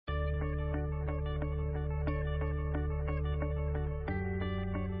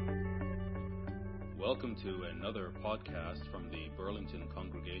Welcome to another podcast from the Burlington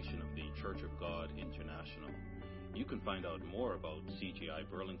Congregation of the Church of God International. You can find out more about CGI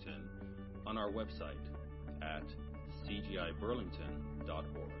Burlington on our website at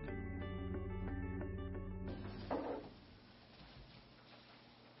cgiburlington.org.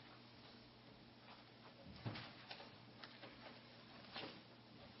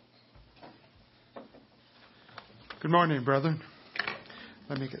 Good morning, brethren.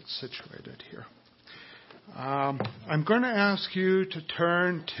 Let me get situated here. I'm going to ask you to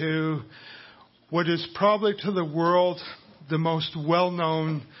turn to what is probably to the world the most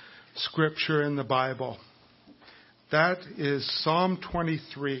well-known scripture in the Bible. That is Psalm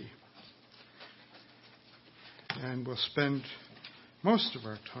 23. And we'll spend most of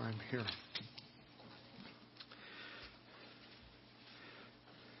our time here.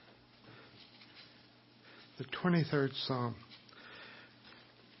 The 23rd Psalm.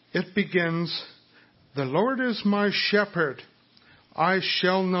 It begins, "The Lord is my shepherd, I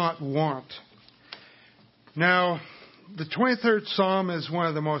shall not want." Now, the 23rd Psalm is one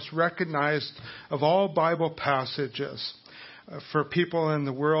of the most recognized of all Bible passages. For people in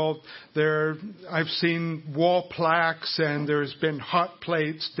the world, I've seen wall plaques and there's been hot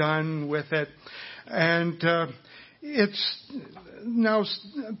plates done with it. And now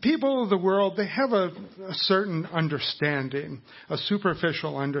people of the world, they have a certain understanding, a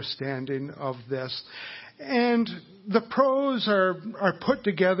superficial understanding of this. And the prose are put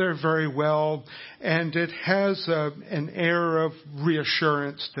together very well, and it has an air of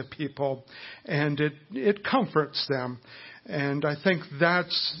reassurance to people, and it comforts them. And I think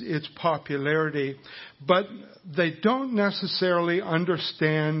that's its popularity. But they don't necessarily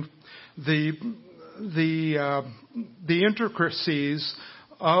understand the intricacies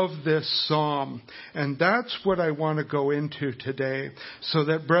of this psalm. And that's what I want to go into today, so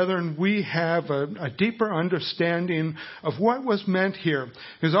that, brethren, we have a deeper understanding of what was meant here.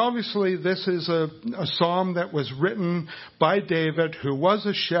 Because obviously this is a psalm that was written by David, who was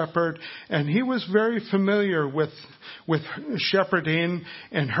a shepherd, and he was very familiar with shepherding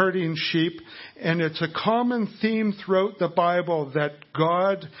and herding sheep. And it's a common theme throughout the Bible that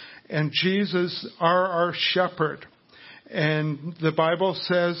God and Jesus are our shepherd. And the Bible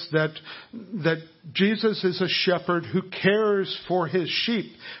says that Jesus is a shepherd who cares for his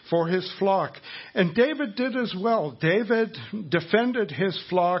sheep, for his flock. And David did as well. David defended his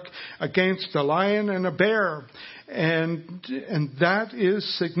flock against a lion and a bear. And that is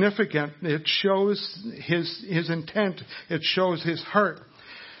significant. It shows his intent. It shows his heart.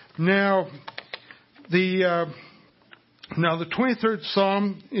 Now, the 23rd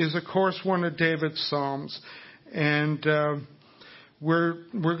Psalm is, of course, one of David's Psalms. And we're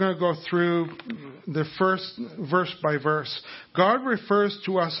going to go through the first verse by verse. God refers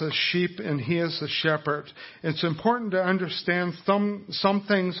to us as sheep, and he is the shepherd. It's important to understand some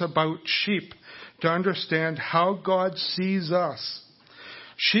things about sheep, to understand how God sees us.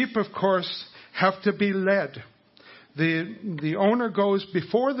 Sheep, of course, have to be led. The owner goes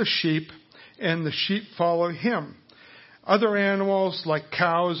before the sheep, and the sheep follow him. Other animals, like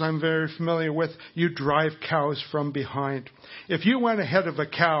cows, I'm very familiar with, you drive cows from behind. If you went ahead of a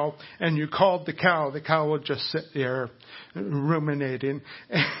cow and you called the cow would just sit there ruminating,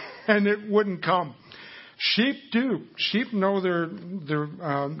 and it wouldn't come. Sheep do. Sheep know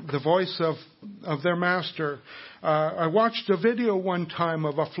the voice of their master. I watched a video one time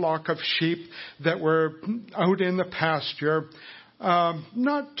of a flock of sheep that were out in the pasture,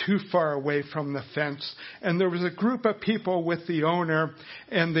 not too far away from the fence. And there was a group of people with the owner,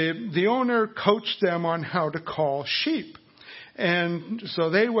 and the owner coached them on how to call sheep. And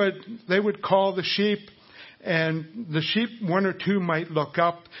so they would call the sheep, and the sheep, one or two, might look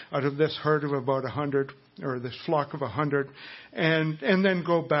up out of this herd of about 100, or this flock of 100, and then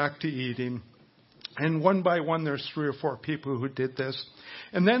go back to eating. And one by one, there's 3 or 4 people who did this.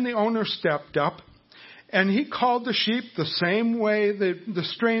 And then the owner stepped up, and he called the sheep the same way the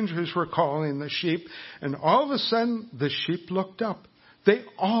strangers were calling the sheep. And all of a sudden, the sheep looked up. They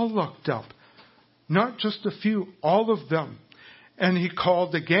all looked up. Not just a few, all of them. And he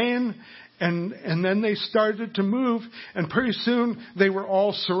called again, and then they started to move. And pretty soon, they were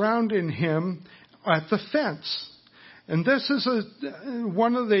all surrounding him at the fence. And this is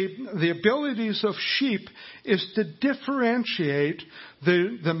one of the abilities of sheep, is to differentiate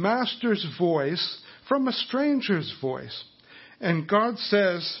the master's voice from a stranger's voice. And God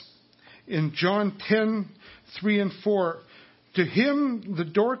says in John 10:3 and 4, "To him the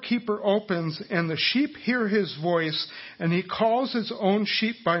doorkeeper opens, and the sheep hear his voice, and he calls his own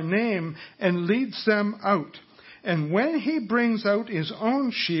sheep by name and leads them out. And when he brings out his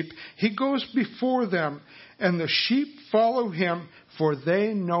own sheep, he goes before them, and the sheep follow him, for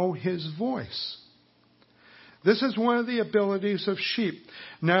they know his voice. This is one of the abilities of sheep.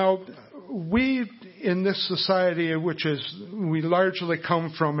 Now, we in this society, we largely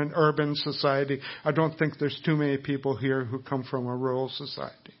come from an urban society. I don't think there's too many people here who come from a rural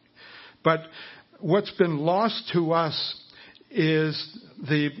society. But what's been lost to us is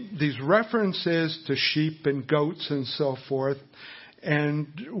these references to sheep and goats and so forth, and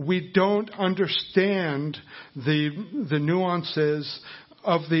we don't understand the nuances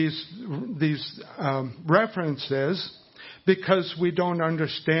of these references because we don't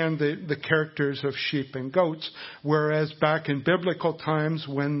understand the characters of sheep and goats, whereas back in biblical times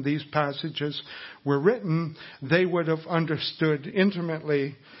when these passages were written, they would have understood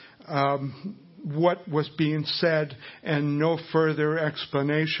intimately what was being said, and no further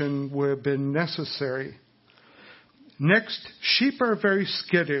explanation would have been necessary. Next, sheep are very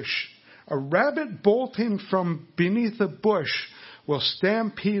skittish. A rabbit bolting from beneath a bush will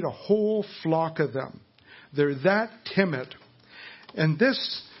stampede a whole flock of them. They're that timid. And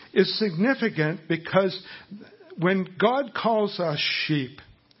this is significant because when God calls us sheep,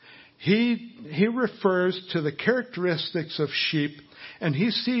 He refers to the characteristics of sheep, and He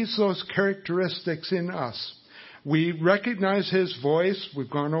sees those characteristics in us. We recognize His voice. We've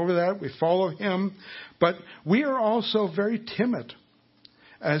gone over that. We follow Him. But we are also very timid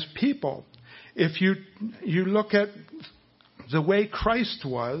as people. If you look at the way Christ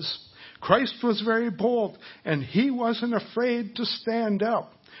was very bold, and He wasn't afraid to stand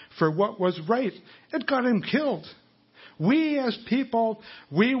up for what was right. It got Him killed. We as people,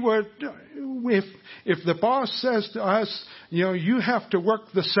 we would, if the boss says to us, you have to work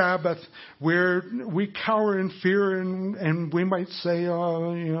the Sabbath, we cower in fear and we might say,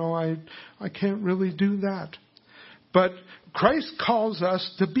 I can't really do that. But Christ calls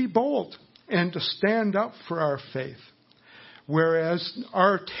us to be bold and to stand up for our faith. Whereas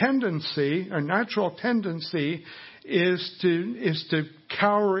our natural tendency is to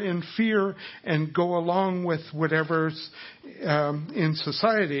cower in fear and go along with whatever's in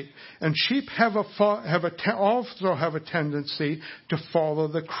society. And sheep also have a tendency to follow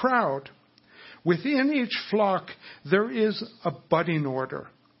the crowd. Within each flock, there is a budding order.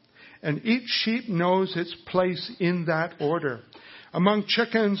 And each sheep knows its place in that order. Among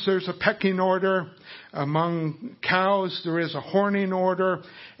chickens, there's a pecking order. Among cows, there is a horning order.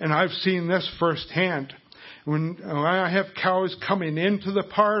 And I've seen this firsthand. When I have cows coming into the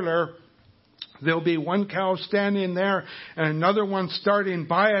parlor, there'll be one cow standing there and another one starting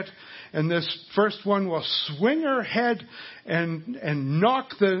by it. And this first one will swing her head and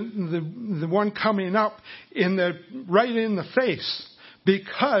knock the one coming up right in the face,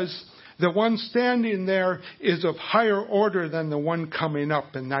 because the one standing there is of higher order than the one coming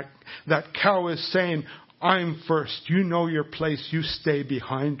up. And that cow is saying, I'm first. You know your place. You stay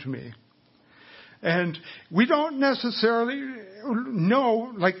behind me. And we don't necessarily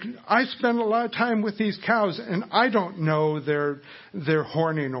know, like I spend a lot of time with these cows and I don't know their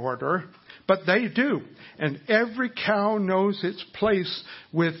horning order, but they do. And every cow knows its place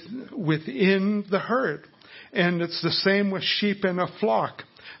within the herd. And it's the same with sheep in a flock.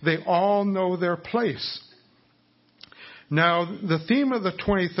 They all know their place. Now, the theme of the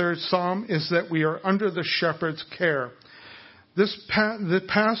 23rd Psalm is that we are under the shepherd's care. The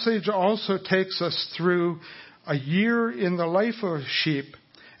passage also takes us through a year in the life of a sheep,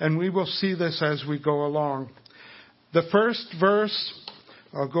 and we will see this as we go along. The first verse,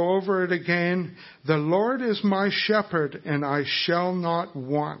 I'll go over it again. The Lord is my shepherd, and I shall not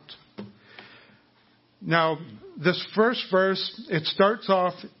want. Now, this first verse, it starts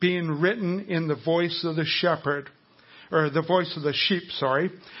off being written in the voice of the shepherd, or the voice of the sheep,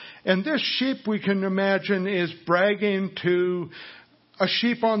 sorry. And this sheep, we can imagine, is bragging to a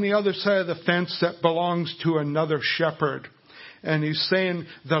sheep on the other side of the fence that belongs to another shepherd. And he's saying,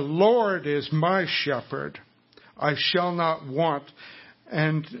 the Lord is my shepherd. I shall not want.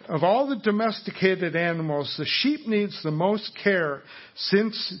 And of all the domesticated animals, the sheep needs the most care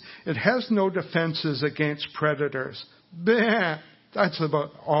since it has no defenses against predators. That's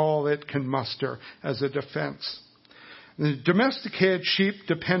about all it can muster as a defense. The domesticated sheep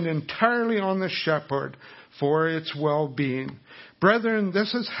depend entirely on the shepherd for its well-being. Brethren,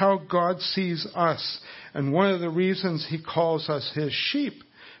 this is how God sees us, and one of the reasons He calls us His sheep,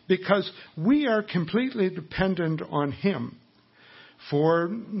 because we are completely dependent on Him for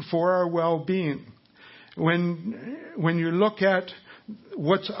our well-being. When you look at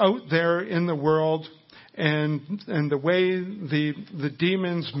what's out there in the world, and the way the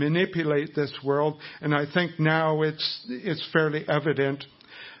demons manipulate this world. And I think now it's fairly evident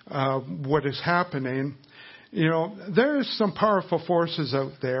what is happening. You know, there's some powerful forces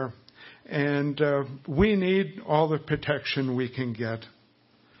out there, and we need all the protection we can get.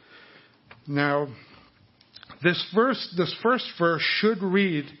 Now, this first verse should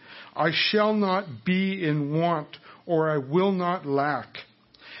read, "I shall not be in want, or I will not lack."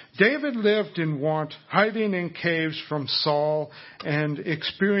 David lived in want, hiding in caves from Saul, and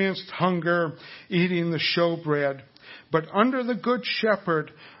experienced hunger, eating the showbread. But under the Good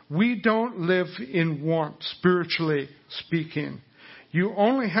Shepherd, we don't live in want, spiritually speaking. You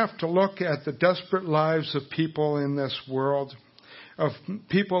only have to look at the desperate lives of people in this world, of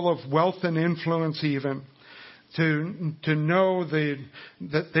people of wealth and influence even, to know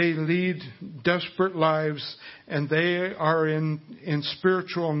that they lead desperate lives and they are in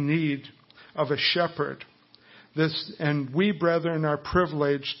spiritual need of a shepherd. And we, brethren, are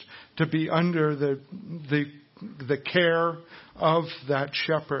privileged to be under the care of that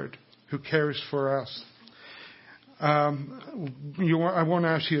shepherd who cares for us. I won't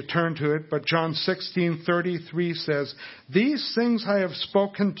ask you to turn to it, but John 16:33 says, "These things I have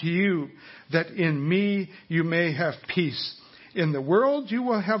spoken to you, that in me you may have peace. In the world you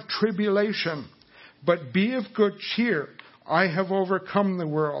will have tribulation, but be of good cheer. I have overcome the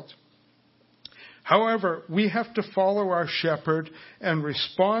world." However, we have to follow our shepherd and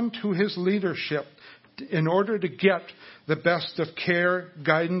respond to his leadership in order to get the best of care,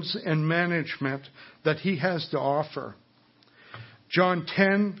 guidance, and management that he has to offer. John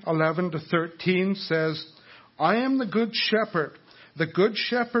 10:11-13 says, "I am the good shepherd. The good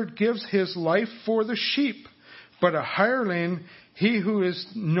shepherd gives his life for the sheep. But a hireling, he who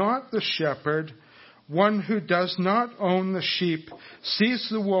is not the shepherd, one who does not own the sheep, sees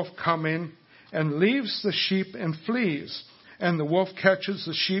the wolf coming and leaves the sheep and flees. And the wolf catches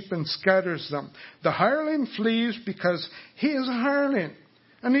the sheep and scatters them. The hireling flees because he is a hireling,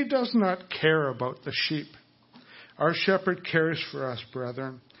 and he does not care about the sheep." Our shepherd cares for us,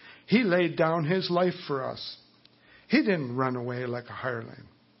 brethren. He laid down his life for us. He didn't run away like a hireling.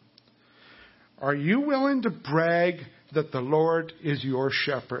 Are you willing to brag that the Lord is your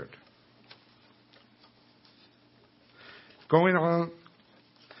shepherd? Going on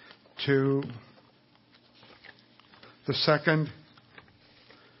to the second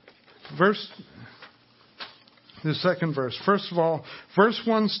verse. First of all, verse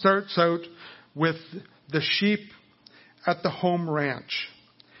 1 starts out with the sheep at the home ranch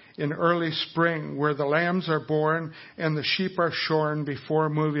in early spring, where the lambs are born and the sheep are shorn before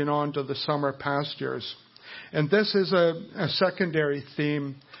moving on to the summer pastures. And this is a secondary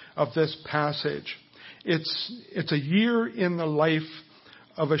theme of this passage. It's a year in the life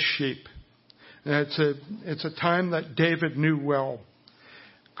of a sheep. And it's a time that David knew well.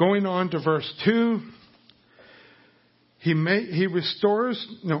 Going on to verse 2, he makes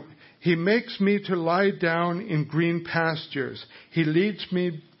me to lie down in green pastures. He leads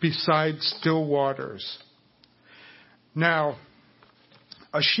me beside still waters. Now,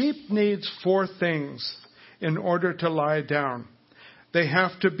 a sheep needs 4 things in order to lie down. They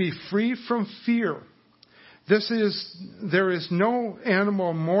have to be free from fear. There is no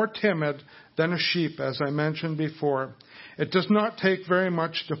animal more timid than a sheep, as I mentioned before. It does not take very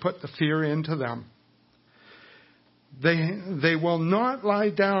much to put the fear into them. They will not lie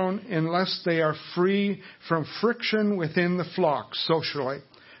down unless they are free from friction within the flock socially.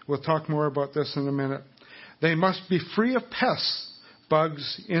 We'll talk more about this in a minute. They must be free of pests,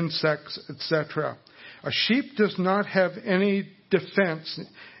 bugs, insects, etc. A sheep does not have any defense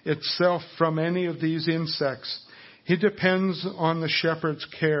itself from any of these insects. He depends on the shepherd's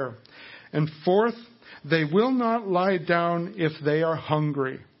care. And fourth, they will not lie down if they are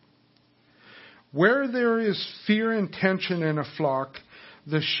hungry. Where there is fear and tension in a flock,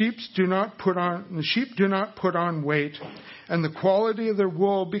 the sheep do not put on weight, and the quality of their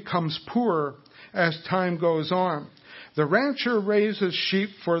wool becomes poorer as time goes on. The rancher raises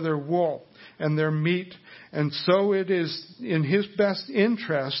sheep for their wool and their meat, and so it is in his best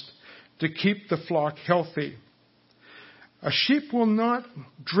interest to keep the flock healthy. A sheep will not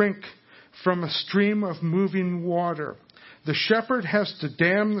drink from a stream of moving water. The shepherd has to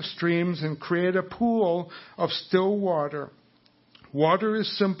dam the streams and create a pool of still water. Water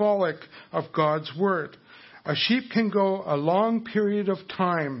is symbolic of God's word. A sheep can go a long period of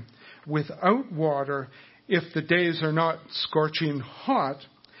time without water if the days are not scorching hot,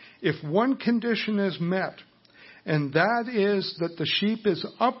 if one condition is met, and that is that the sheep is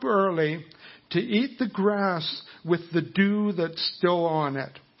up early to eat the grass with the dew that's still on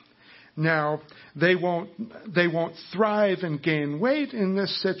it. Now, they won't thrive and gain weight in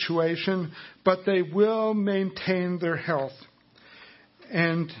this situation, but they will maintain their health.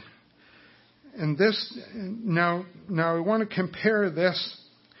 And this, now I want to compare this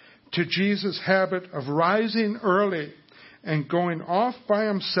to Jesus' habit of rising early and going off by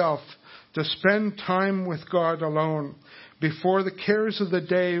himself to spend time with God alone before the cares of the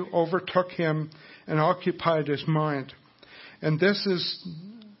day overtook him and occupied his mind. And this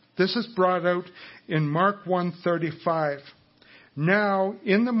is brought out in Mark 1:35. Now,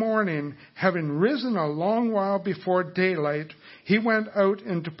 in the morning, having risen a long while before daylight, he went out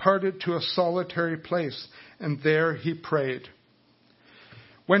and departed to a solitary place, and there he prayed.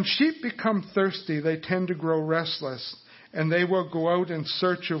 When sheep become thirsty, they tend to grow restless, and they will go out in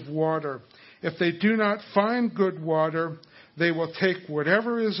search of water. If they do not find good water, they will take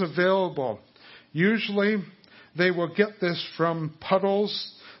whatever is available. Usually, they will get this from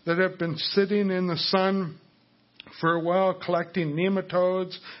puddles that have been sitting in the sun for a while, collecting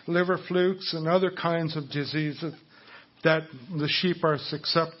nematodes, liver flukes, and other kinds of diseases that the sheep are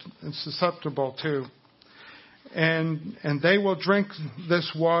susceptible to. And they will drink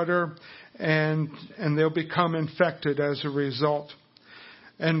this water, and they'll become infected as a result.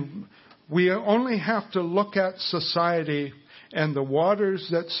 And we only have to look at society and the waters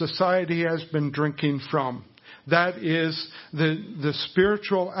that society has been drinking from. That is the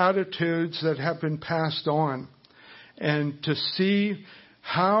spiritual attitudes that have been passed on. And to see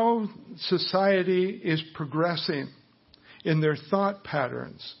how society is progressing in their thought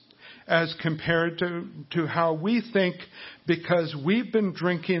patterns as compared to how we think, because we've been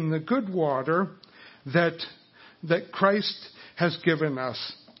drinking the good water that Christ has given us.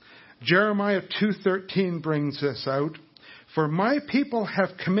 Jeremiah 2:13 brings this out. For my people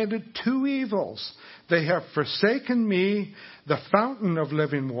have committed two evils. They have forsaken me, the fountain of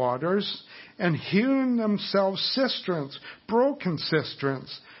living waters, and hewn themselves cisterns, broken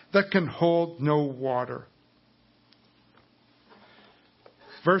cisterns, that can hold no water.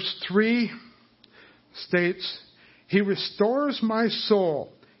 Verse 3 states, He restores my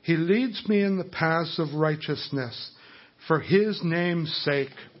soul. He leads me in the paths of righteousness for His name's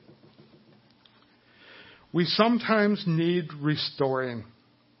sake. We sometimes need restoring.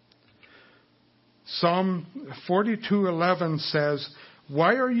 Psalm 42:11 says,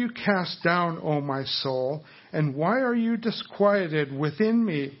 Why are you cast down, O my soul, and why are you disquieted within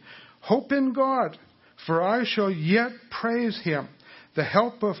me? Hope in God, for I shall yet praise Him, the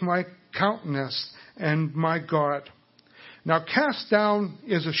help of my countenance and my God. Now, cast down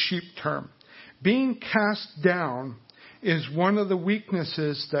is a sheep term. Being cast down is one of the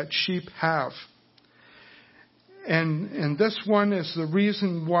weaknesses that sheep have. And this one is the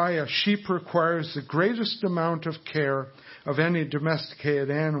reason why a sheep requires the greatest amount of care of any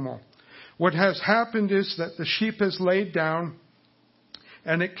domesticated animal. What has happened is that the sheep is laid down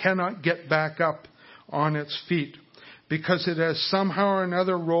and it cannot get back up on its feet because it has somehow or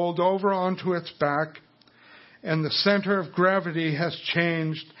another rolled over onto its back, and the center of gravity has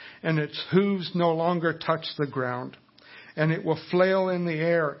changed and its hooves no longer touch the ground. And it will flail in the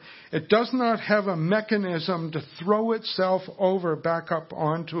air. It does not have a mechanism to throw itself over back up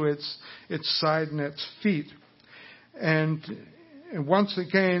onto its side and its feet. And once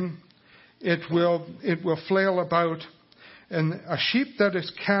again, it will flail about. And a sheep that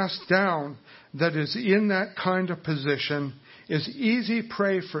is cast down, that is in that kind of position, is easy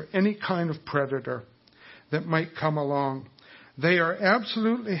prey for any kind of predator that might come along. They are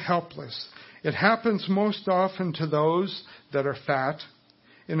absolutely helpless. It happens most often to those that are fat,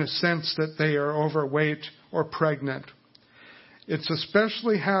 in a sense that they are overweight or pregnant. It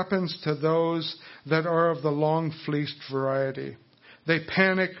especially happens to those that are of the long-fleeced variety. They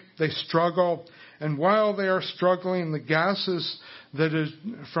panic, they struggle, and while they are struggling, the gases that is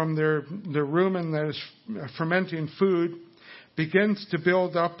from their rumen that is fermenting food begins to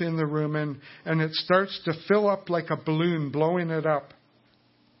build up in the rumen, and it starts to fill up like a balloon, blowing it up.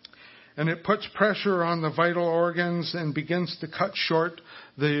 And it puts pressure on the vital organs and begins to cut short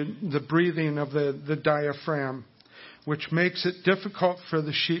the breathing of the diaphragm, which makes it difficult for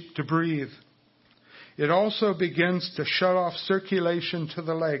the sheep to breathe. It also begins to shut off circulation to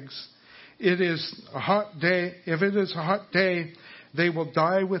the legs. It is a hot day. If it is a hot day, they will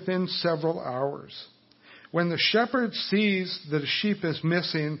die within several hours. When the shepherd sees that a sheep is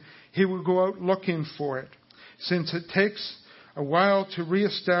missing, he will go out looking for it. Since it takes a while to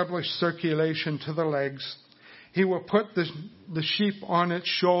reestablish circulation to the legs, he will put the sheep on its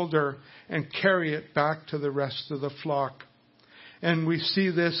shoulder and carry it back to the rest of the flock. And we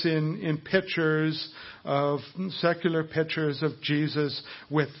see this in pictures of secular pictures of Jesus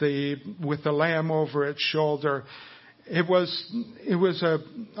with the lamb over its shoulder. It was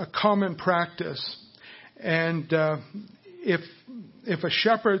a common practice. And if a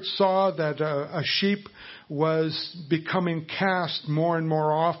shepherd saw that a sheep was becoming cast more and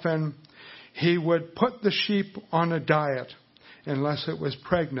more often, he would put the sheep on a diet unless it was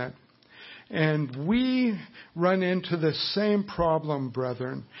pregnant. And we run into the same problem,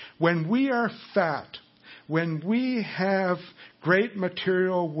 brethren. When we are fat, when we have great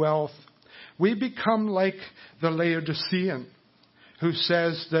material wealth, we become like the Laodicean, who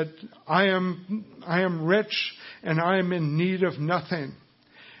says that I am rich and I am in need of nothing.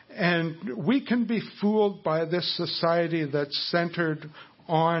 And we can be fooled by this society that's centered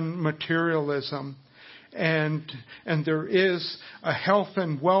on materialism. And there is a health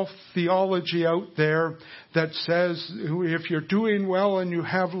and wealth theology out there that says if you're doing well and you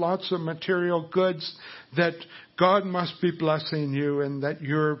have lots of material goods, that God must be blessing you and that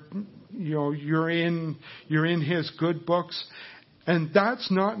you're in His good books. And that's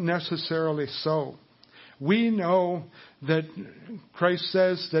not necessarily so. We know that Christ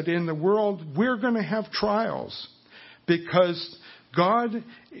says that in the world we're going to have trials because God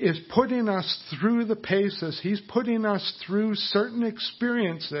is putting us through the paces. He's putting us through certain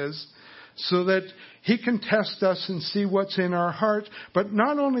experiences so that He can test us and see what's in our heart. But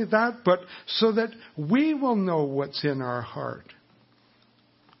not only that, but so that we will know what's in our heart.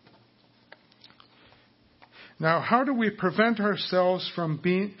 Now, how do we prevent ourselves from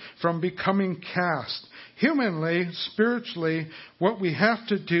becoming cast? Humanly, spiritually, what we have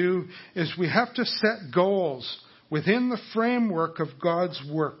to do is we have to set goals within the framework of God's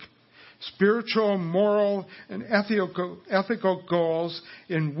work. Spiritual, moral, and ethical goals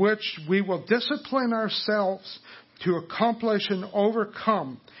in which we will discipline ourselves to accomplish and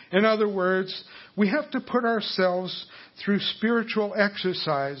overcome. In other words, we have to put ourselves through spiritual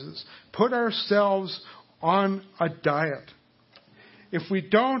exercises, put ourselves on a diet. If we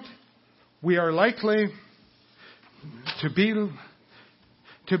don't, we are likely to be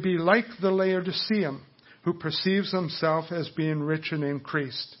like the Laodicean, who perceives himself as being rich and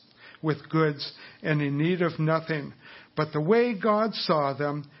increased with goods and in need of nothing. But the way God saw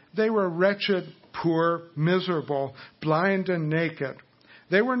them, they were wretched, poor, miserable, blind, and naked.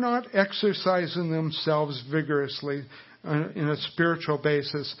 They were not exercising themselves vigorously in a spiritual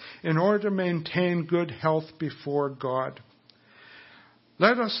basis in order to maintain good health before God.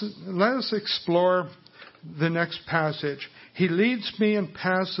 Let us explore the next passage. He leads me in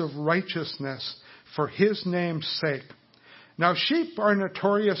paths of righteousness for His name's sake. Now, sheep are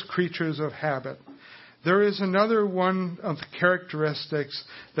notorious creatures of habit. There is another one of the characteristics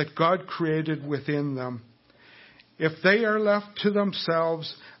that God created within them. If they are left to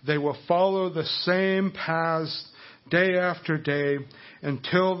themselves, they will follow the same paths day after day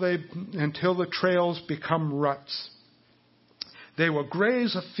until the trails become ruts. They will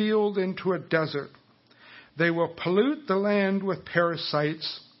graze a field into a desert. They will pollute the land with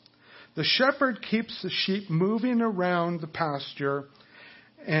parasites. The shepherd keeps the sheep moving around the pasture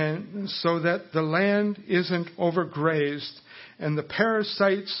and so that the land isn't overgrazed, and the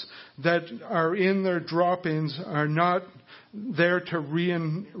parasites that are in their droppings are not there to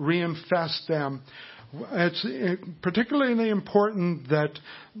reinfest them. It's particularly important that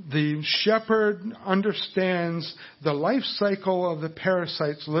the shepherd understands the life cycle of the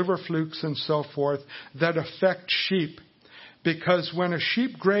parasites, liver flukes and so forth, that affect sheep. Because when a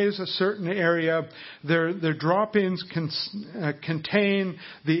sheep graze a certain area, their droppings contain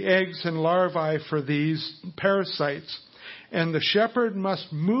the eggs and larvae for these parasites. And the shepherd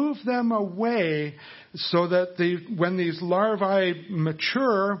must move them away so that when these larvae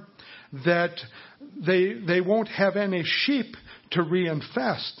mature, that they won't have any sheep to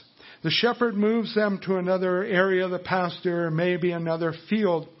reinfest. The shepherd moves them to another area of the pasture, maybe another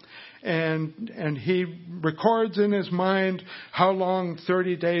field, and he records in his mind how long,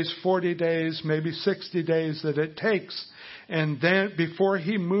 30 days, 40 days, maybe 60 days that it takes. And then before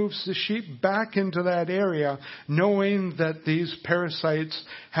he moves the sheep back into that area, knowing that these parasites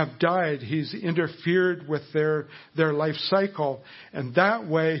have died, he's interfered with their life cycle. And that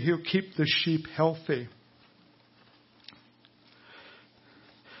way he'll keep the sheep healthy.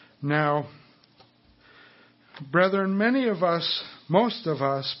 Now, brethren, most of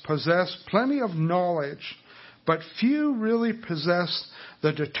us possess plenty of knowledge, but few really possess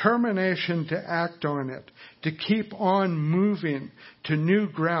the determination to act on it, to keep on moving to new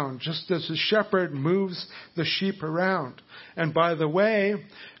ground, just as the shepherd moves the sheep around. And by the way,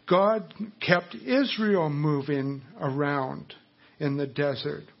 God kept Israel moving around in the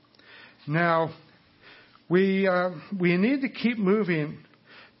desert. Now, we need to keep moving,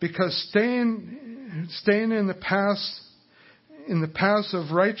 because staying in the paths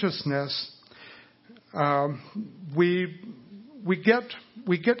of righteousness, we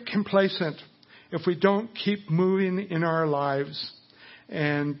get complacent if we don't keep moving in our lives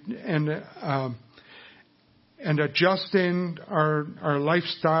and adjusting our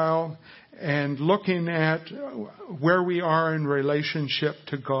lifestyle and looking at where we are in relationship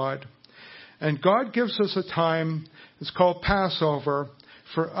to God. And God gives us a time, it's called Passover,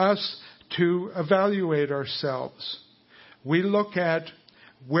 for us to evaluate ourselves. We look at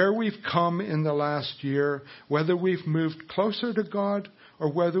where we've come in the last year, whether we've moved closer to God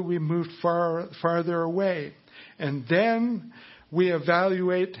or whether we moved farther away. And then we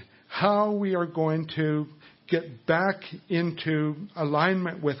evaluate how we are going to get back into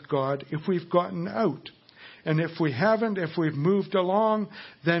alignment with God if we've gotten out. And if we haven't, if we've moved along,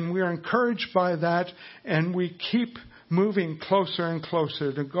 then we're encouraged by that, and we keep moving closer and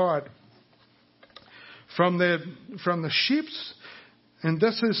closer to God. From the sheep's, and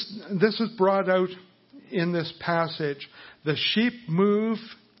this is brought out in this passage, the sheep move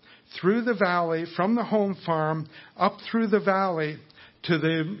through the valley from the home farm up through the valley to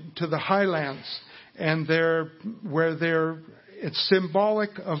the highlands, and it's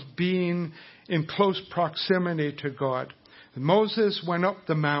symbolic of being in close proximity to God. Moses went up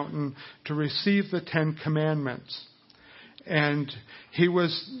the mountain to receive the 10 Commandments, and he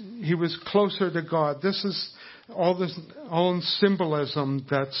was closer to God. This is all this own symbolism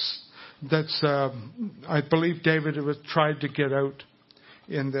that's I believe David tried to get out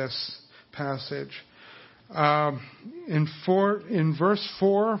in this passage. In verse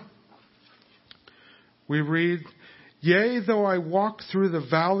 4, we read, "Yea, though I walk through the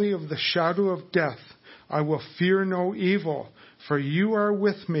valley of the shadow of death, I will fear no evil, for you are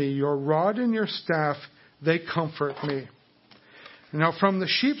with me. Your rod and your staff, they comfort me." Now, from the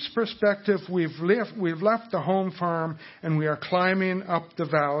sheep's perspective, we've left the home farm and we are climbing up the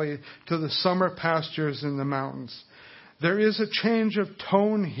valley to the summer pastures in the mountains. There is a change of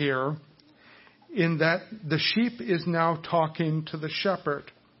tone here in that the sheep is now talking to the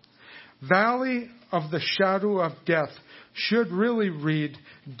shepherd. Valley of the shadow of death should really read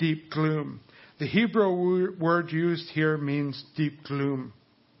deep gloom. The Hebrew word used here means deep gloom.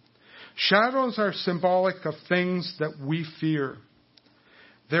 Shadows are symbolic of things that we fear.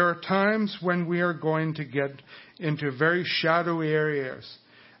 There are times when we are going to get into very shadowy areas.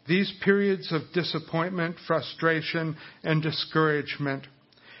 These periods of disappointment, frustration, and discouragement.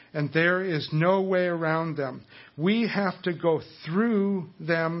 And there is no way around them. We have to go through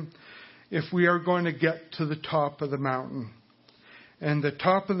them if we are going to get to the top of the mountain. And the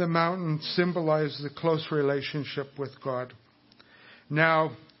top of the mountain symbolizes the close relationship with God.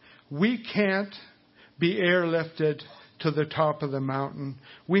 Now, we can't be airlifted to the top of the mountain.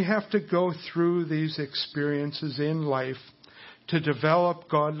 We have to go through these experiences in life to develop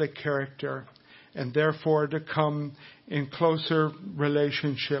godly character and therefore to come in closer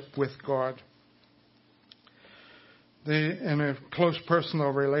relationship with God. In a close personal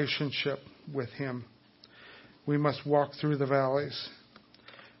relationship with Him. We must walk through the valleys.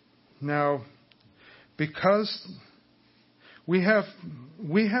 Now, because we have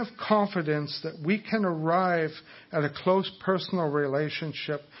confidence that we can arrive at a close personal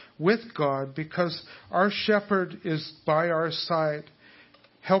relationship with God because our shepherd is by our side,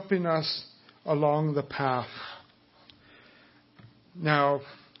 helping us along the path. Now,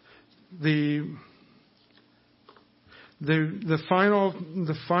 the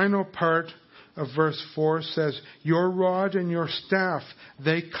final part of verse 4 says, "Your rod and your staff,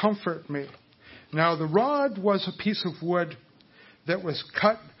 they comfort me." Now, the rod was a piece of wood that was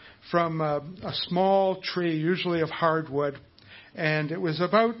cut from a small tree, usually of hardwood, and it was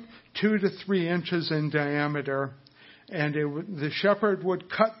about 2 to 3 inches in diameter. And the shepherd would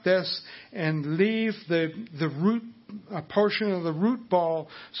cut this and leave the root, a portion of the root ball.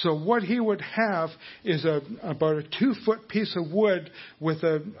 So what he would have is about a 2-foot piece of wood with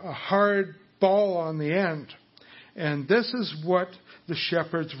a hard ball on the end. And this is what the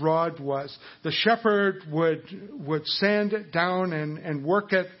shepherd's rod was. The shepherd would sand it down and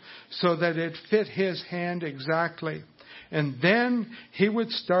work it so that it fit his hand exactly. And then he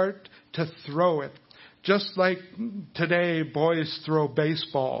would start to throw it. Just like today boys throw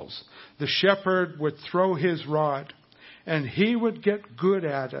baseballs. The shepherd would throw his rod and he would get good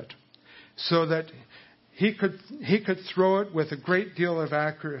at it so that he could throw it with a great deal of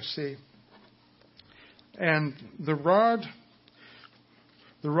accuracy. And the rod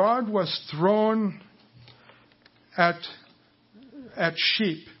was thrown at at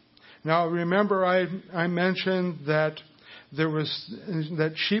sheep. Now remember I mentioned that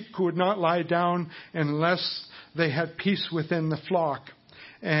that sheep could not lie down unless they had peace within the flock.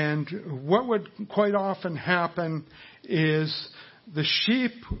 And what would quite often happen is the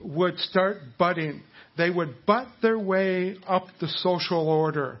sheep would start butting. They would butt their way up the social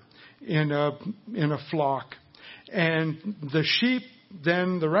order in a flock. And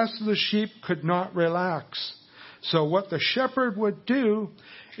the rest of the sheep could not relax. So what the shepherd would do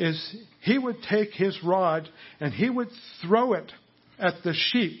is he would take his rod and he would throw it at the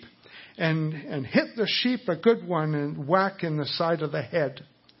sheep and hit the sheep a good one and whack in the side of the head.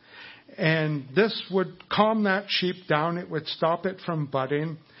 And this would calm that sheep down. It would stop it from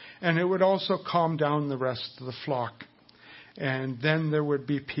butting, and it would also calm down the rest of the flock. And then there would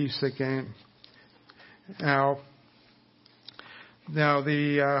be peace again. Now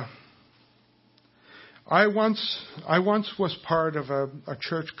I once was part of a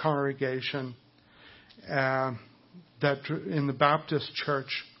church congregation that in the Baptist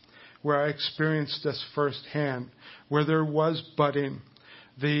church where I experienced this firsthand, where there was budding.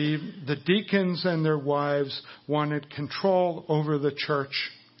 The deacons and their wives wanted control over the church,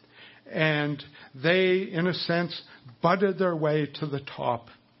 and they, in a sense, butted their way to the top.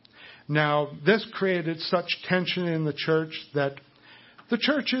 Now, this created such tension in the church that the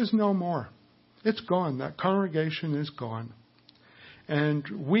church is no more. It's gone. That congregation is gone.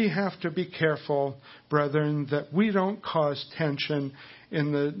 And we have to be careful, brethren, that we don't cause tension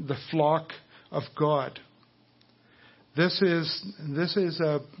in the flock of God. This is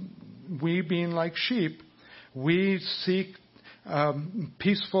we being like sheep, we seek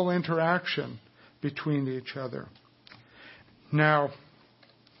peaceful interaction between each other. Now,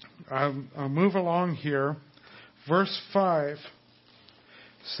 I'll move along here. Verse 5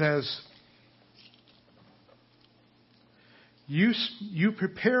 says, You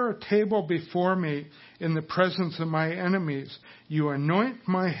prepare a table before me in the presence of my enemies. You anoint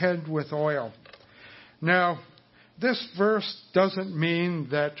my head with oil. Now, this verse doesn't mean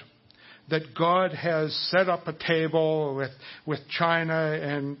that God has set up a table with china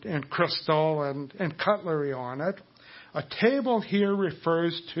and crystal and cutlery on it. A table here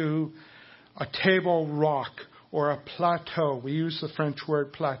refers to a table rock or a plateau. We use the French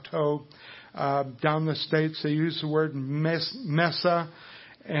word plateau. Down the States, they use the word mesa,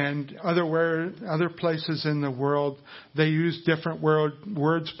 and other places in the world, they use different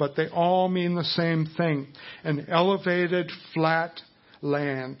words, but they all mean the same thing: an elevated, flat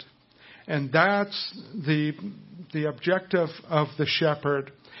land. And that's the objective of the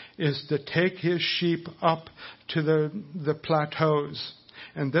shepherd, is to take his sheep up to the plateaus,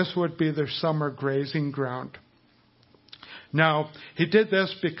 and this would be their summer grazing ground. Now, he did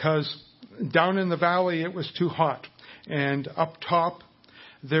this because down in the valley it was too hot, and up top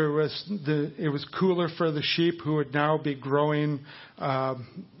it was cooler for the sheep, who would now be growing a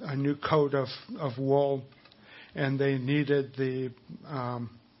new coat of wool, and they needed the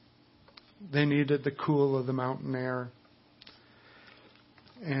cool of the mountain air.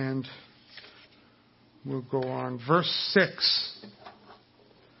 And we'll go on. Verse 6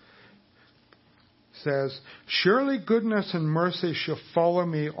 says, Surely goodness and mercy shall follow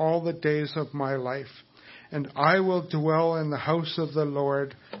me all the days of my life, and I will dwell in the house of the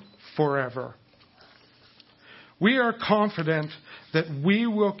Lord forever. We are confident that we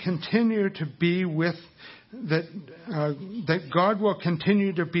will continue to be that God will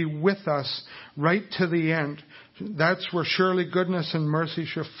continue to be with us right to the end. That's where surely goodness and mercy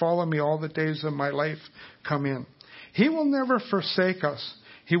shall follow me all the days of my life come in. He will never forsake us.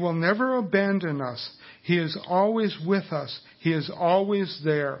 He will never abandon us. He is always with us. He is always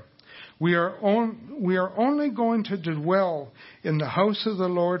there. We are only going to dwell in the house of the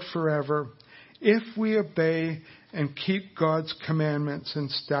Lord forever if we obey and keep God's commandments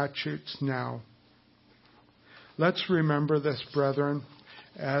and statutes now. Let's remember this, brethren,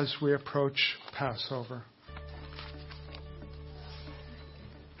 as we approach Passover.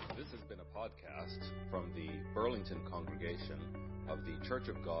 This has been a podcast from the Burlington congregation of the Church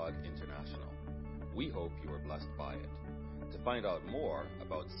of God International. We hope you were blessed by it. To find out more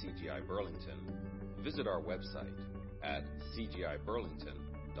about CGI Burlington, visit our website at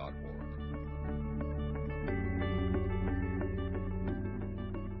cgiburlington.org.